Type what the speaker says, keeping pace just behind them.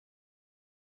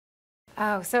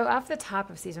Oh, so off the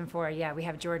top of season 4, yeah, we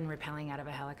have Jordan rappelling out of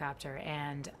a helicopter,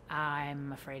 and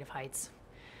I'm afraid of heights.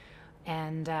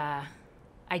 And I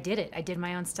did it. I did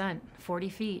my own stunt, 40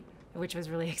 feet, which was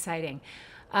really exciting.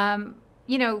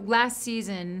 Last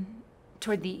season,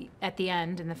 at the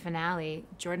end in the finale,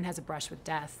 Jordan has a brush with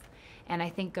death. And I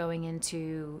think going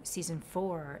into season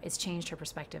 4, it's changed her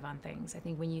perspective on things. I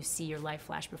think when you see your life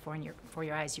flash before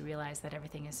your eyes, you realize that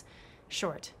everything is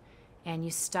short. And you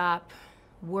stop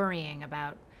worrying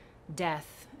about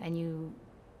death, and you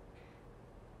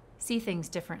see things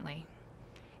differently.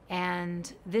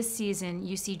 And this season,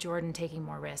 you see Jordan taking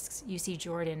more risks. You see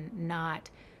Jordan not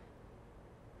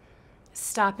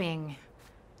stopping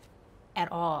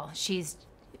at all. She's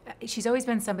always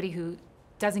been somebody who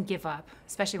doesn't give up,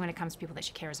 especially when it comes to people that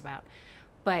she cares about.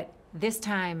 But this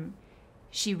time,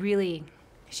 she's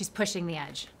pushing the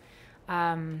edge.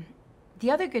 The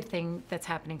other good thing that's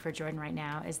happening for Jordan right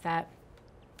now is that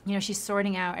she's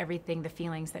sorting out everything, the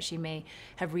feelings that she may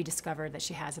have rediscovered that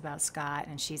she has about Scott,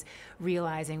 and she's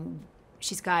realizing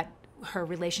she's got her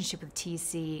relationship with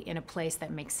TC in a place that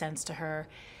makes sense to her.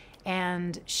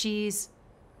 And she's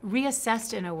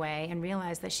reassessed in a way and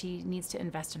realized that she needs to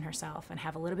invest in herself and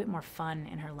have a little bit more fun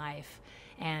in her life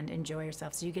and enjoy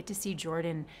herself. So you get to see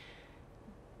Jordan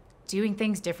doing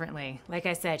things differently. Like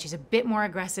I said, she's a bit more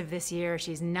aggressive this year.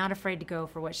 She's not afraid to go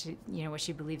for what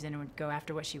she believes in, and go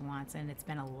after what she wants. And it's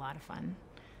been a lot of fun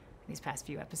these past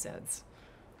few episodes.